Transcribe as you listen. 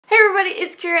Hey everybody,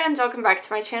 it's Kira and welcome back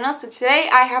to my channel. So today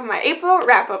I have my April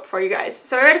wrap-up for you guys.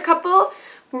 So I read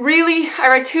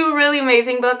two really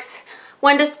amazing books,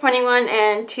 one disappointing one,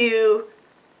 and two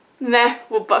meh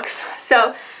books.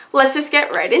 So let's just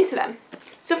get right into them.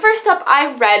 So first up,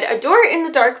 I read A Door in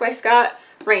the Dark by Scott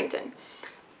Rainton.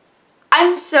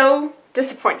 I'm so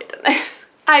disappointed in this.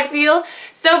 I feel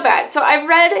so bad. So I've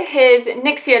read his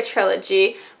Nyxia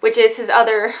trilogy, which is his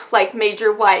other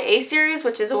major YA series,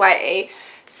 which is a YA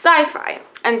sci-fi.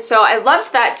 And so I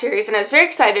loved that series and I was very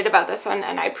excited about this one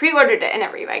and I pre-ordered it and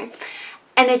everything.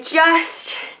 And it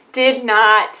just did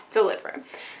not deliver.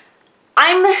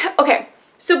 Okay,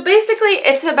 so basically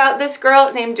it's about this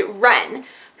girl named Ren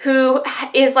who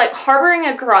is harboring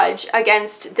a grudge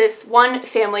against this one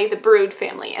family, the Brood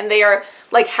family, and they are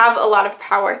have a lot of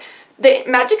power. The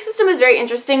magic system is very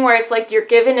interesting where it's you're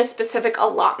given a specific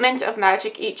allotment of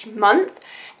magic each month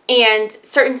and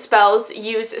certain spells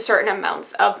use certain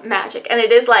amounts of magic, and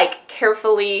it is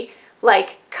carefully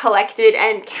collected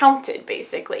and counted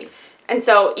basically. And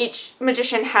so each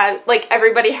magician has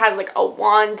everybody has a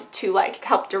wand to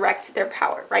help direct their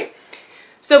power, right?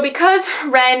 So because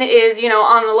Ren is,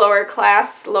 on the lower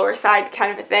class, lower side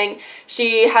kind of a thing,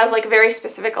 she has a very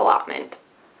specific allotment.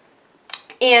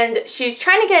 And she's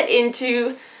trying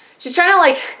to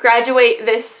graduate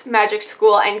this magic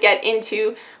school and get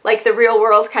into the real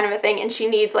world kind of a thing, and she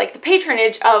needs the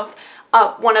patronage of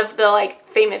one of the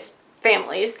famous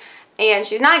families, and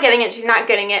she's not getting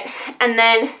it, and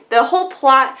then the whole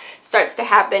plot starts to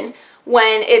happen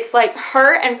when it's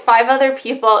her and 5 other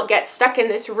people get stuck in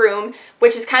this room,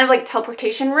 which is kind of like a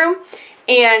teleportation room,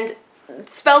 and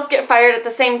spells get fired at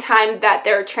the same time that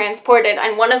they're transported,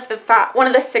 and one of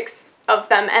the 6 of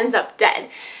them ends up dead.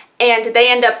 And they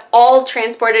end up all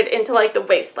transported into the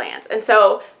wastelands. And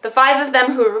so the 5 of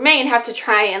them who remain have to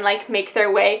try and make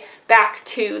their way back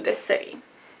to the city.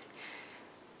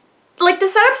 The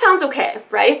setup sounds okay,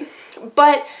 right?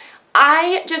 But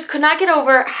I just could not get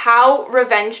over how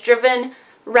revenge-driven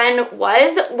Ren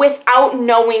was without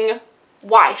knowing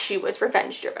why she was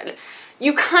revenge-driven.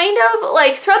 You kind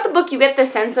of, throughout the book, you get the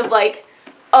sense of,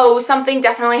 oh, something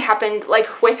definitely happened,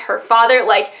 with her father,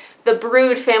 the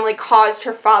Brood family caused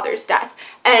her father's death.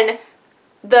 And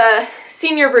the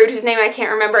senior Brood, whose name I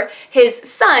can't remember, his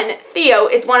son, Theo,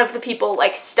 is one of the people,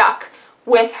 stuck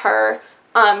with her.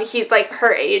 He's,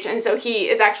 her age, and so he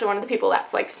is actually one of the people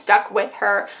that's, stuck with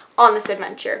her on this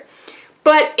adventure.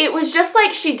 But it was just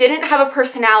she didn't have a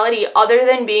personality other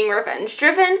than being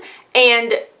revenge-driven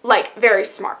and, very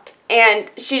smart.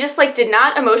 And she just, did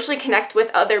not emotionally connect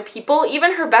with other people.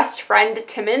 Even her best friend,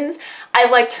 Timmins, I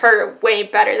liked her way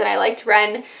better than I liked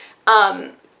Ren.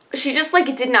 She just,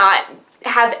 did not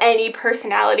have any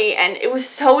personality, and it was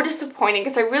so disappointing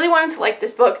because I really wanted to like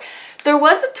this book. There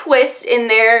was a twist in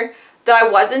there that I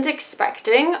wasn't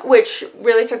expecting, which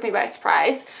really took me by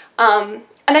surprise.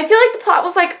 And I feel the plot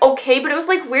was, okay, but it was,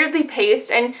 weirdly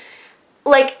paced, and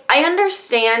I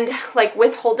understand,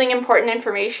 withholding important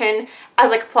information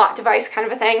as, a plot device kind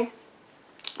of a thing,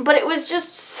 but it was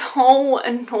just so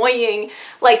annoying.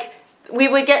 We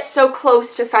would get so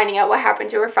close to finding out what happened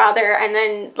to her father, and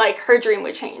then, her dream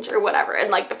would change or whatever,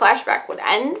 and, the flashback would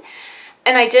end,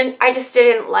 and I just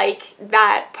didn't like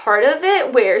that part of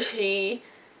it where she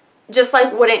just,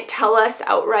 wouldn't tell us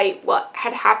outright what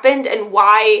had happened and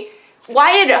why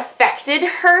it affected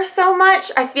her so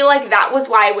much. I feel that was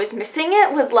why I was missing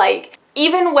it, was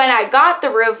even when I got the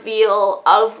reveal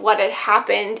of what had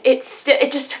happened, it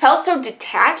just felt so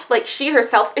detached. She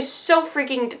herself is so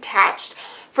freaking detached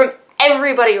from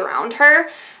everybody around her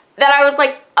that I was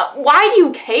why do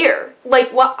you care?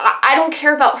 What? I don't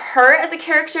care about her as a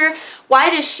character. Why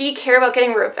does she care about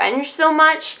getting revenge so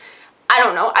much? I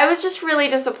don't know. I was just really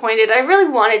disappointed. I really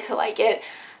wanted to like it.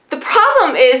 The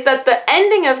problem is that the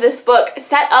ending of this book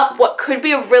set up what could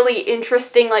be a really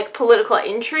interesting political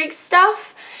intrigue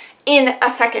stuff in a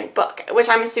second book, which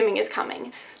I'm assuming is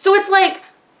coming. So it's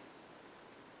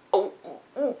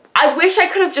I wish I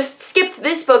could have just skipped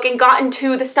this book and gotten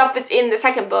to the stuff that's in the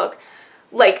second book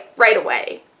right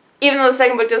away. Even though the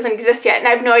second book doesn't exist yet, and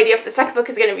I have no idea if the second book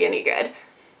is going to be any good.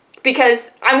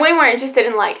 Because I'm way more interested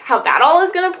in how that all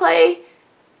is going to play.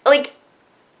 I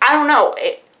don't know.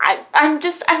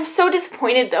 I'm so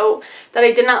disappointed though that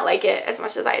I did not like it as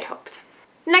much as I had hoped.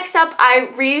 Next up,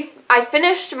 I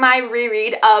finished my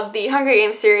reread of the Hunger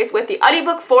Games series with the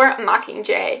audiobook for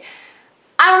Mockingjay.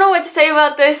 I don't know what to say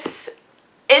about this.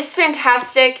 It's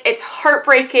fantastic. It's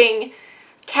heartbreaking.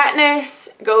 Katniss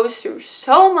goes through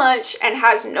so much and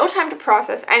has no time to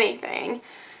process anything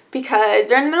because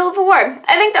they're in the middle of a war.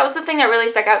 I think that was the thing that really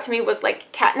stuck out to me was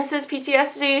Katniss's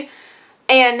PTSD.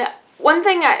 And one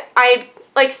thing I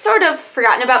like sort of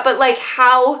forgotten about, but like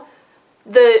how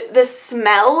the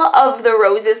smell of the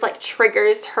roses like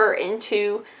triggers her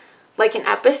into like an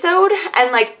episode.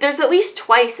 And like there's at least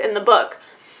twice in the book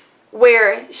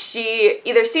where she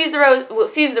either sees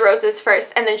the roses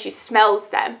first and then she smells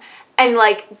them and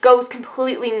like goes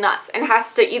completely nuts and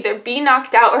has to either be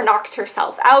knocked out or knocks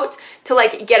herself out to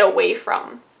like get away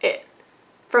from it,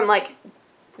 from like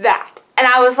that. And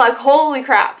I was like, holy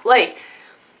crap, like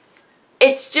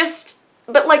it's just,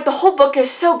 but like the whole book is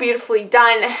so beautifully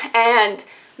done and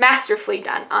masterfully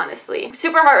done, honestly.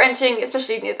 Super heart-wrenching,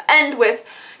 especially near the end with,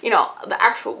 you know, the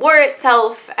actual war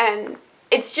itself, and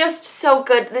it's just so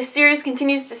good. This series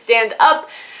continues to stand up,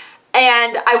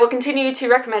 and I will continue to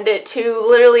recommend it to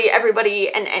literally everybody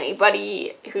and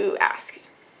anybody who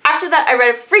asks. After that, I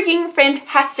read a freaking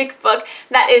fantastic book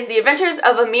that is The Adventures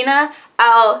of Amina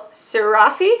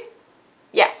al-Sirafi.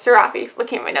 Yes, Sirafi,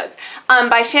 looking at my notes,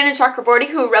 by Shannon Chakraborty,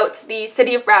 who wrote the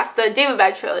City of Brass, the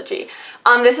Daevabad trilogy.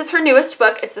 This is her newest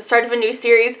book. It's the start of a new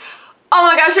series. Oh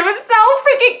my gosh, it was so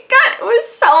freaking good. It was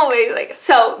so amazing.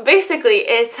 So basically,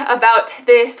 it's about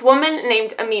this woman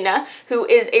named Amina, who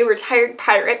is a retired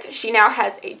pirate. She now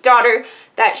has a daughter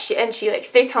that she like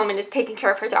stays home and is taking care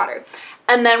of her daughter.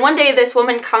 And then one day this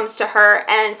woman comes to her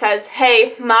and says,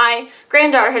 hey, my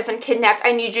granddaughter has been kidnapped.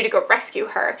 I need you to go rescue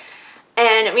her.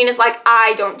 And Amina's like,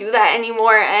 I don't do that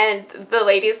anymore. And the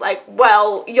lady's like,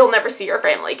 well, you'll never see your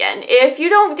family again if you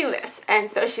don't do this.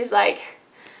 And so she's like,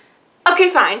 okay,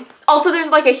 fine. Also, there's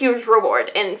like a huge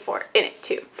reward in it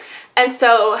too. And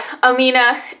so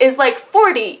Amina is like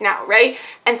 40 now, right?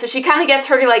 And so she kind of gets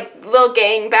her like little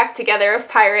gang back together of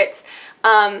pirates,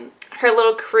 her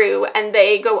little crew, and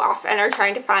they go off and are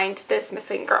trying to find this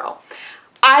missing girl.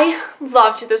 I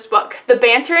loved this book. The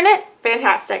banter in it,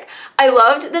 fantastic. I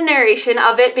loved the narration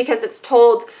of it because it's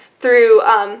told through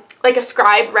like a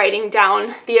scribe writing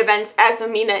down the events as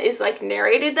Amina is like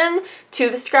narrated them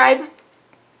to the scribe.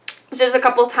 There's a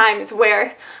couple times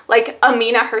where like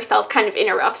Amina herself kind of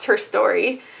interrupts her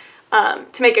story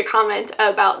to make a comment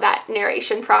about that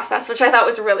narration process, which I thought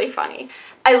was really funny.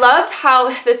 I loved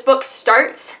how this book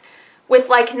starts with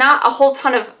like not a whole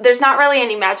ton of, there's not really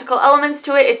any magical elements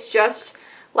to it. It's just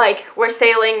like we're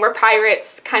sailing, we're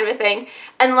pirates kind of a thing.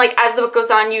 And like as the book goes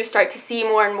on, you start to see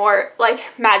more and more like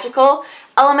magical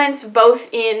elements, both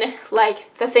in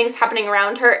like the things happening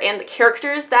around her and the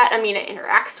characters that Amina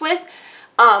interacts with.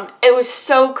 It was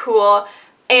so cool.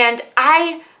 And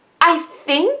I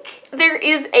think there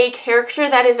is a character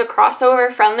that is a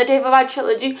crossover from the Daevabad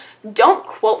trilogy. Don't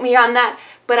quote me on that,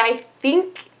 but I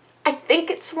think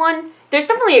it's one. There's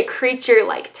definitely a creature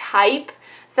like type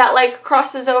that like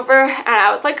crosses over, and I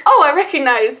was like, oh, I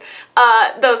recognize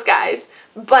those guys.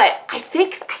 But I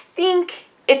think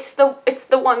it's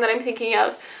the one that I'm thinking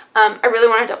of. I really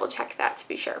want to double check that to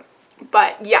be sure.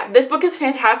 But yeah, this book is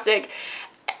fantastic.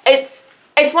 It's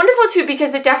wonderful too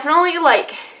because it definitely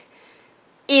like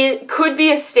it could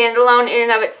be a standalone in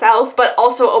and of itself, but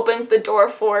also opens the door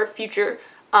for future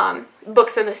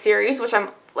books in the series, which I'm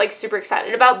like super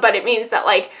excited about. But it means that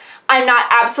like I'm not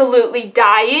absolutely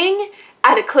dying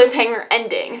at a cliffhanger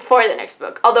ending for the next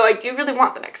book, although I do really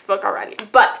want the next book already.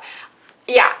 But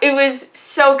yeah, it was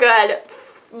so good.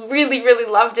 Really, really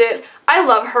loved it. I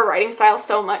love her writing style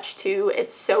so much too.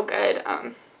 It's so good.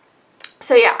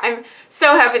 So yeah, I'm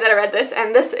so happy that I read this,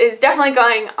 and this is definitely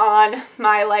going on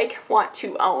my like want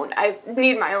to own. I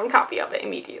need my own copy of it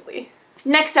immediately.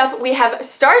 Next up, we have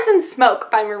Stars and Smoke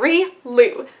by Marie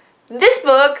Lu. This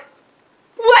book,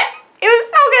 what? It was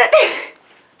so good.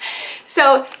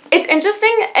 So it's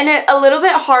interesting and a little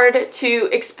bit hard to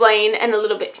explain and a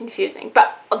little bit confusing,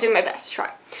 but I'll do my best to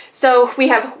try. So we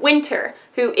have Winter,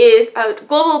 who is a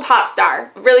global pop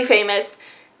star, really famous.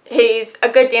 He's a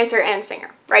good dancer and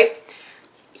singer, right?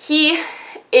 He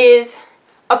is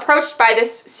approached by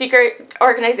this secret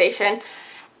organization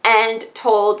and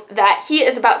told that he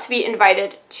is about to be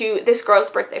invited to this girl's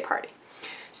birthday party.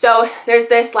 So there's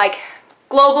this like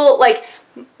global like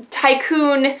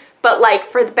tycoon, but like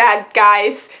for the bad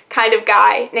guys kind of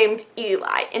guy named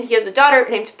Eli, and he has a daughter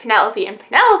named Penelope, and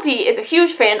Penelope is a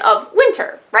huge fan of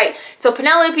Winter, right? So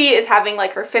Penelope is having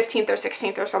like her 15th or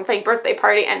 16th or something birthday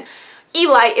party, and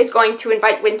Eli is going to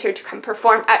invite Winter to come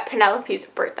perform at Penelope's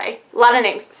birthday. A lot of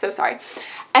names, so sorry.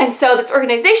 And so this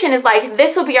organization is like,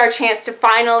 this will be our chance to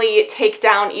finally take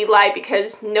down Eli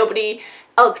because nobody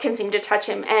else can seem to touch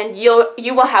him, and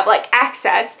you will have like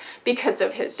access because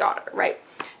of his daughter, right?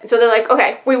 And so they're like,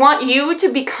 okay, we want you to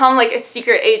become like a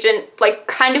secret agent, like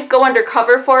kind of go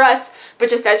undercover for us, but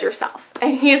just as yourself.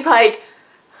 And he's like,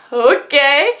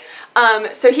 okay.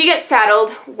 So he gets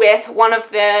saddled with one of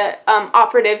the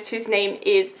operatives whose name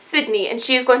is Sydney, and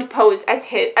she is going to pose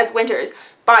as Winter's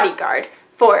bodyguard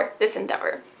for this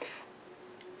endeavor.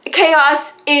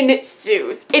 Chaos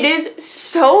ensues. It is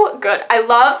so good. I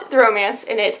loved the romance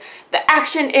in it, the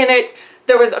action in it.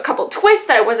 There was a couple twists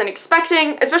that I wasn't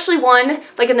expecting, especially one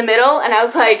like in the middle, and I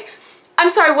was like, I'm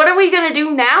sorry, what are we gonna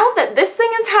do now that this thing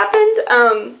has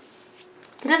happened?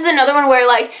 This is another one where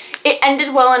like it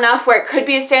ended well enough where it could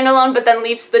be a standalone, but then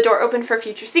leaves the door open for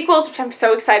future sequels, which I'm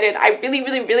so excited. I really,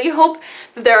 really, really hope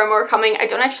that there are more coming. I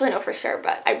don't actually know for sure,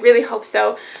 but I really hope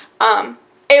so.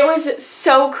 It was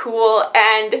so cool,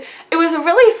 and it was a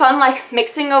really fun like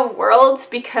mixing of worlds,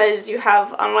 because you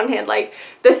have on one hand like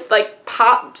this like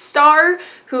pop star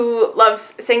who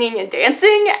loves singing and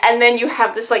dancing, and then you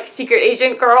have this like secret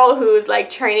agent girl who's like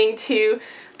training to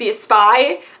be a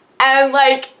spy, and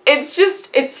like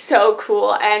it's so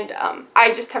cool, and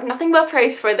I just have nothing but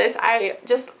praise for this. I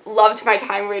just loved my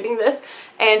time reading this,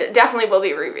 and definitely will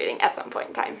be rereading at some point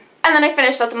in time. And then I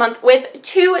finished out the month with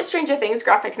 2 Stranger Things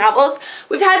graphic novels.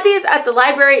 We've had these at the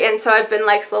library, and so I've been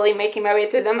like slowly making my way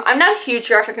through them. I'm not a huge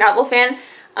graphic novel fan,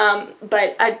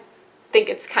 but I think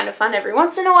it's kind of fun every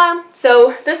once in a while.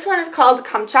 So this one is called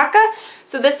Kamchatka.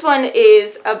 So this one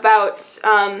is about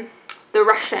the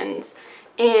Russians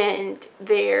and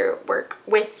their work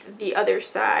with the other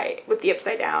side, with the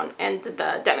Upside Down and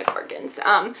the Demogorgons.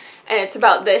 And it's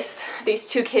about these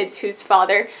 2 kids whose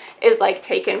father is like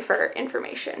taken for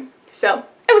information. So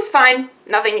it was fine,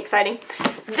 nothing exciting.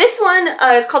 This one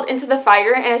is called Into the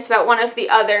Fire, and it's about one of the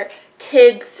other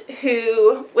kids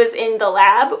who was in the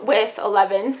lab with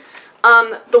Eleven.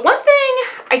 The one thing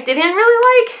I didn't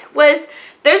really like was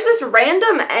there's this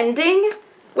random ending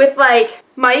with like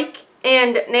Mike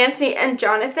and Nancy and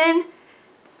Jonathan,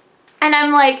 and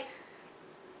I'm like,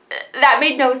 that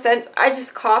made no sense. I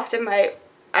just coughed and my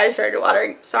eyes started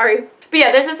watering, sorry. But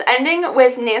yeah, there's this ending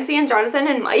with Nancy and Jonathan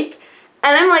and Mike,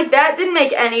 and I'm like, that didn't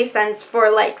make any sense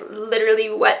for like literally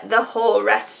what the whole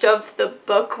rest of the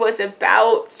book was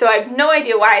about, so I have no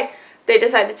idea why they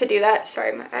decided to do that.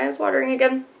 Sorry, my eyes watering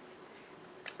again.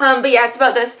 But yeah, it's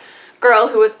about this girl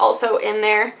who was also in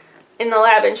there in the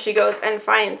lab, and she goes and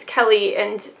finds Kelly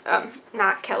and,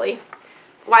 not Kelly.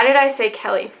 Why did I say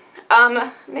Kelly?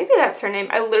 Maybe that's her name.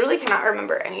 I literally cannot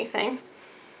remember anything.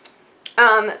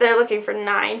 They're looking for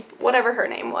 9, whatever her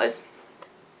name was,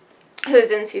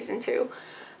 who's in season 2.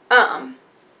 And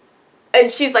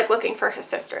she's like looking for her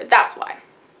sister, that's why.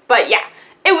 But yeah,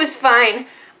 it was fine.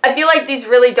 I feel like these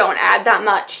really don't add that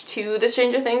much to the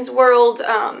Stranger Things world.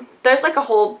 There's like a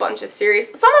whole bunch of series.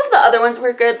 Some of the other ones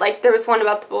were good, like there was one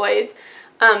about the boys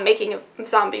making a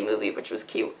zombie movie, which was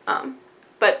cute.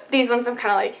 But these ones I'm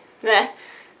kind of like, meh.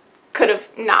 Could have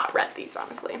not read these,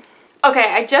 honestly.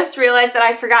 Okay, I just realized that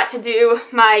I forgot to do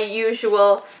my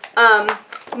usual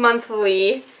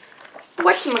monthly,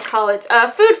 whatchamacallit,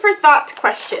 food for thought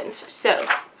questions. So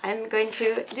I'm going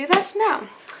to do that now.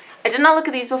 I did not look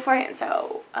at these beforehand,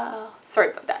 so sorry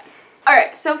about that.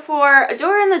 Alright, so for A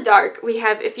Door in the Dark, we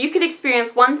have, if you could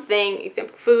experience one thing,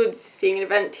 example foods, seeing an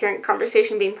event, hearing a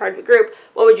conversation, being part of a group,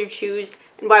 what would you choose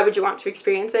and why would you want to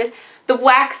experience it? The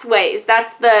Waxways,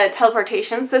 that's the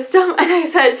teleportation system, and I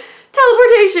said,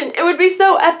 teleportation, it would be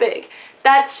so epic.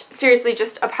 That's seriously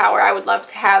just a power I would love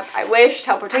to have. I wish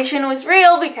teleportation was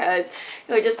real because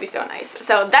it would just be so nice.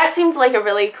 So that seemed like a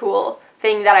really cool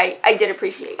thing that I did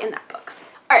appreciate in that book.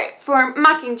 Alright, for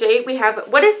Mockingjay, we have,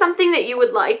 what is something that you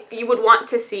would want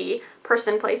to see,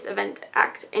 person, place, event,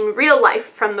 act in real life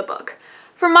from the book?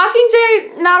 For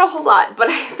Mockingjay, not a whole lot, but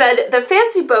I said the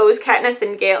fancy bows Katniss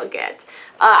and Gale get.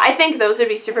 I think those would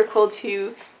be super cool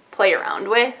to play around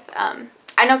with.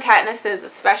 I know Katniss's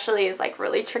especially is like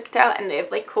really tricked out, and they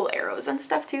have like cool arrows and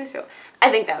stuff too, so I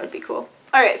think that would be cool.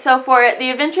 Alright, so for The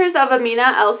Adventures of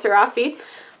Amina El-Sarafi,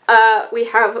 we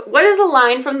have, what is a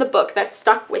line from the book that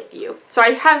stuck with you? So I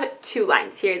have 2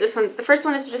 lines here. This one, the first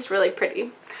one is just really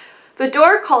pretty. The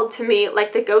door called to me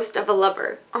like the ghost of a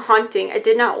lover, a haunting I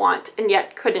did not want and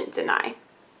yet couldn't deny.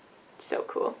 So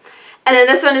cool. And then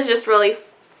this one is just really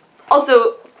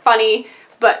also funny,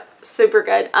 but super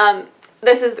good.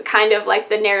 This is kind of like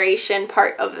the narration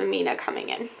part of Amina coming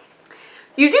in.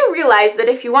 You do realize that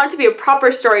if you want to be a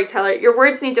proper storyteller, your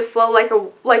words need to flow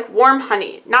like warm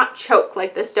honey, not choke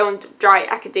like the stone-dry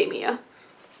academia.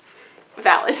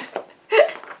 Valid.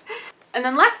 And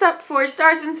then last up, for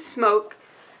Stars and Smoke,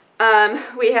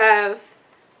 we have,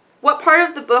 what part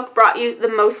of the book brought you the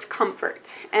most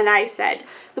comfort? And I said,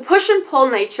 the push and pull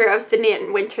nature of Sydney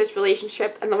and Winter's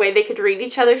relationship and the way they could read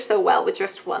each other so well with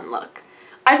just one look.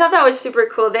 I thought that was super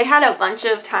cool. They had a bunch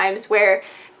of times where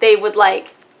they would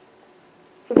like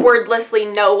wordlessly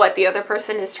know what the other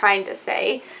person is trying to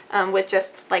say with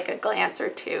just like a glance or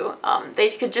two. They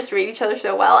could just read each other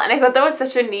so well, and I thought that was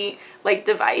such a neat like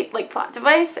plot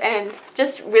device, and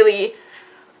just really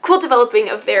cool developing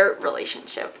of their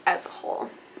relationship as a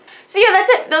whole. So yeah, that's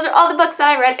it. Those are all the books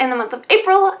that I read in the month of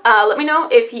April. Let me know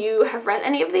if you have read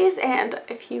any of these and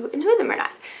if you enjoyed them or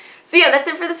not. So yeah, that's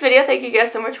it for this video. Thank you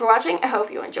guys so much for watching. I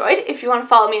hope you enjoyed. If you want to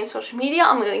follow me on social media,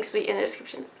 all my links will be in the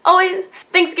description as always.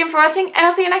 Thanks again for watching, and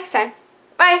I'll see you next time.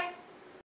 Bye!